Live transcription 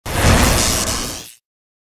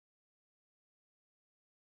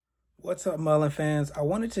What's up, Mullen fans? I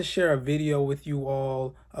wanted to share a video with you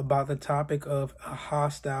all about the topic of a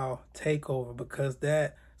hostile takeover because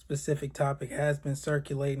that specific topic has been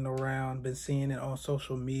circulating around, been seeing it on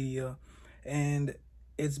social media, and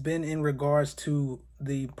it's been in regards to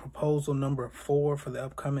the proposal number 4 for the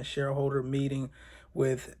upcoming shareholder meeting,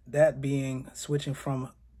 with that being switching from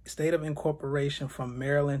state of incorporation from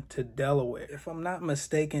Maryland to Delaware. If I'm not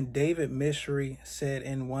mistaken, David Mishry said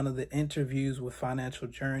in one of the interviews with Financial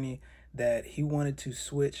Journey that he wanted to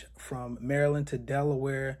switch from Maryland to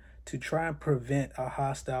Delaware to try and prevent a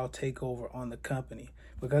hostile takeover on the company,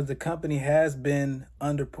 because the company has been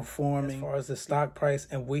underperforming as far as the stock price,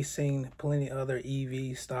 and we've seen plenty of other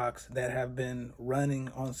EV stocks that have been running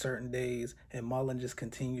on certain days, and Mullen just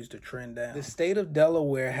continues to trend down. The state of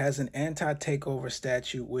Delaware has an anti-takeover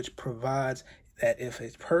statute which provides that if a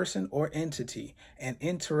person or entity, an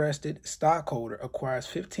interested stockholder, acquires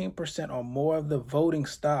 15% or more of the voting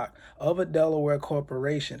stock of a Delaware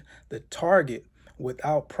corporation, the target,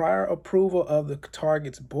 without prior approval of the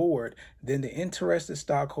target's board, then the interested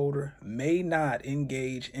stockholder may not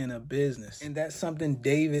engage in a business. And that's something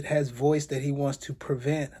David has voiced, that he wants to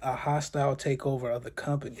prevent a hostile takeover of the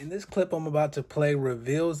company. In this clip I'm about to play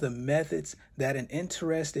reveals the methods that an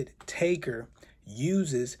interested taker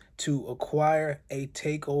uses to acquire a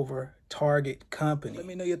takeover target company. Let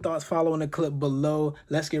me know your thoughts following the clip below.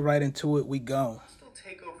 Let's get right into it. We go. Hostile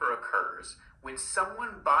takeover occurs when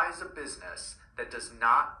someone buys a business that does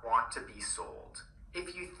not want to be sold.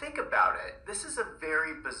 If you think about it, this is a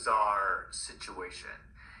very bizarre situation.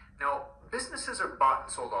 Now, businesses are bought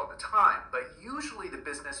and sold all the time, but usually the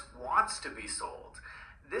business wants to be sold.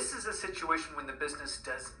 This is a situation when the business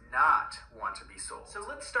does not want to be sold. So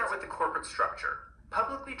let's start with the corporate structure.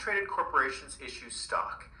 Publicly traded corporations issue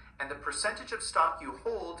stock, and the percentage of stock you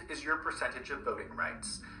hold is your percentage of voting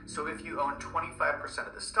rights. So if you own 25%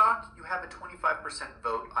 of the stock, you have a 25%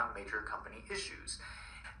 vote on major company issues.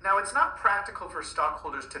 Now, it's not practical for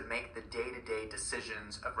stockholders to make the day-to-day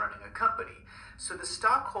decisions of running a company, so the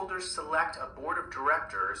stockholders select a board of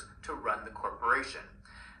directors to run the corporation.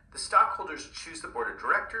 The stockholders choose the board of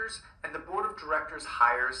directors, and the board of directors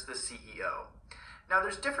hires the CEO. Now,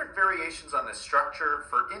 there's different variations on this structure.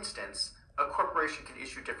 For instance, a corporation can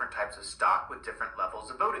issue different types of stock with different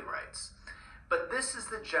levels of voting rights. But this is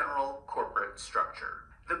the general corporate structure.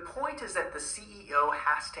 The point is that the CEO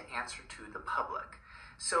has to answer to the public.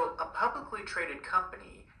 So a publicly traded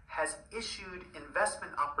company has issued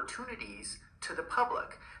investment opportunities to the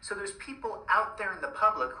public. So there's people out there in the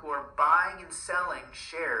public who are buying and selling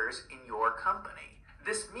shares in your company.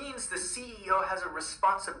 This means the CEO has a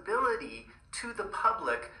responsibility to the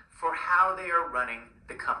public for how they are running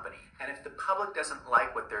the company. And if the public doesn't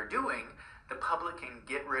like what they're doing, the public can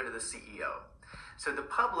get rid of the CEO. So the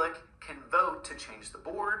public can vote to change the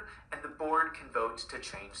board, and the board can vote to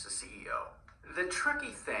change the CEO. The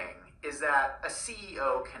tricky thing is that a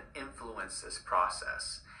CEO can influence this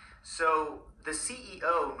process. So the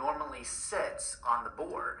CEO normally sits on the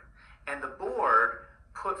board, and the board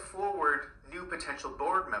put forward new potential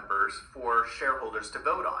board members for shareholders to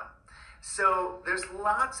vote on. So there's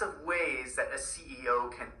lots of ways that a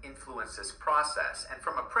CEO can influence this process. And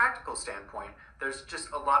from a practical standpoint, there's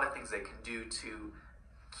just a lot of things they can do to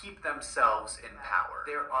keep themselves in power.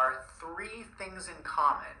 There are 3 things in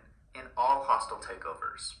common in all hostile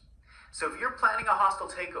takeovers. So if you're planning a hostile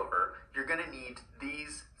takeover, you're going to need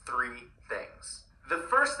these 3 things. The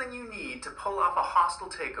first thing you need to pull off a hostile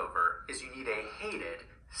takeover is you need a hated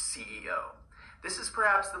CEO. This is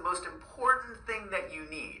perhaps the most important thing that you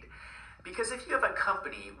need, because if you have a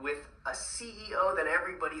company with a CEO that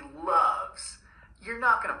everybody loves, you're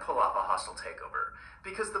not going to pull off a hostile takeover,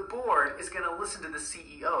 because the board is going to listen to the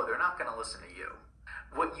CEO. They're not going to listen to you.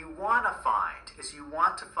 What you want to find is you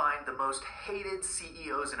want to find the most hated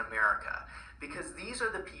CEOs in America, because these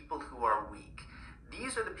are the people who are weak.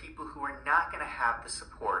 These are the people who are not going to have the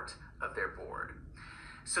support of their board.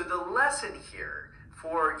 So the lesson here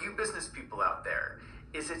for you business people out there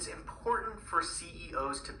is it's important for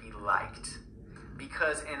CEOs to be liked,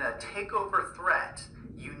 because in a takeover threat,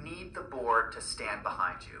 you need the board to stand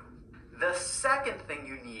behind you. The second thing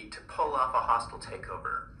you need to pull off a hostile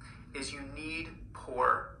takeover is you need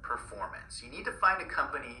poor performance. You need to find a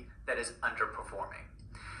company that is underperforming.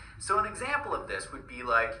 So an example of this would be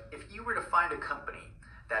like if you were to find a company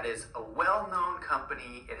that is a well-known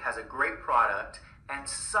company, it has a great product, and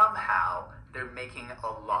somehow they're making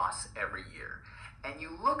a loss every year. And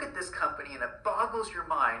you look at this company and it boggles your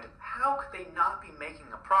mind, how could they not be making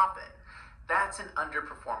a profit? That's an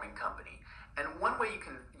underperforming company. And one way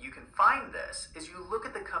you can find this is you look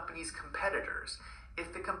at the company's competitors.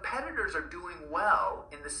 If the competitors are doing well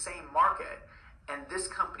in the same market and this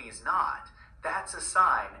company is not, that's a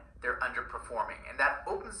sign they're underperforming. And that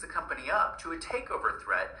opens the company up to a takeover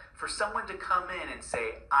threat for someone to come in and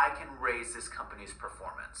say, I can raise this company's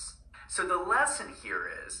performance. So the lesson here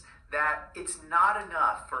is that it's not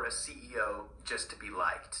enough for a CEO just to be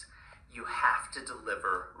liked. You have to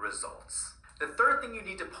deliver results. The third thing you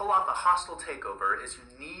need to pull off a hostile takeover is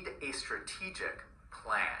you need a strategic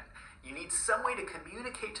plan. You need some way to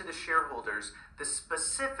communicate to the shareholders the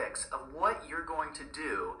specifics of what you're going to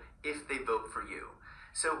do if they vote for you.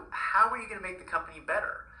 So how are you going to make the company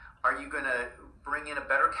better? Are you going to bring in a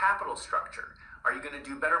better capital structure? Are you going to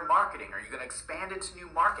do better marketing? Are you going to expand into new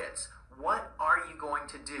markets? What are you going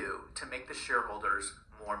to do to make the shareholders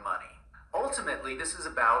more money? Ultimately, this is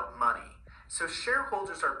about money. So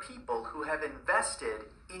shareholders are people who have invested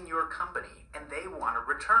in your company and they want a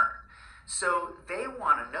return. So they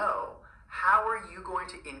want to know, how are you going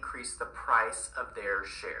to increase the price of their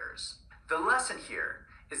shares? The lesson here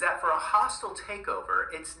is that for a hostile takeover,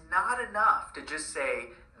 it's not enough to just say,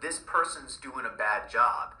 this person's doing a bad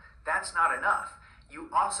job. That's not enough. You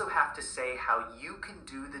also have to say how you can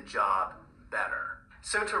do the job better.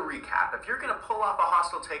 So to recap, if you're going to pull off a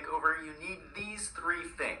hostile takeover, you need these three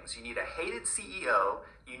things. You need a hated CEO,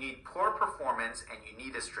 you need poor performance, and you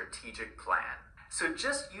need a strategic plan. So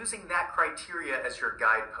just using that criteria as your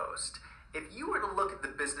guidepost, if you were to look at the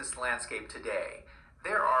business landscape today,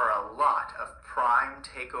 there are a lot of prime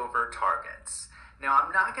takeover targets. Now,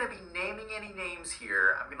 I'm not going to be naming any names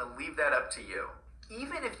here. I'm going to leave that up to you.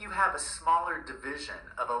 Even if you have a smaller division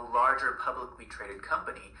of a larger publicly traded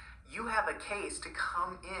company, you have a case to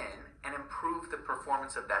come in and improve the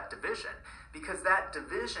performance of that division, because that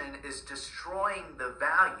division is destroying the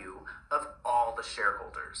value of all the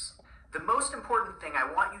shareholders. The most important thing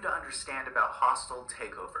I want you to understand about hostile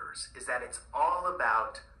takeovers is that it's all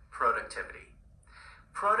about productivity.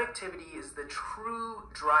 Productivity is the true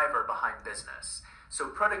driver behind business. So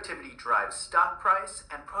productivity drives stock price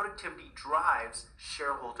and productivity drives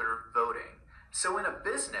shareholder voting. So in a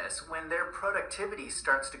business, when their productivity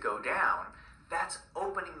starts to go down, that's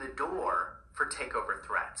opening the door for takeover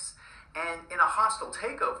threats. And in a hostile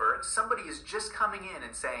takeover, somebody is just coming in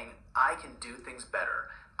and saying, I can do things better.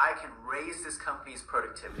 I can raise this company's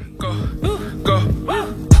productivity.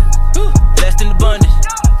 Go.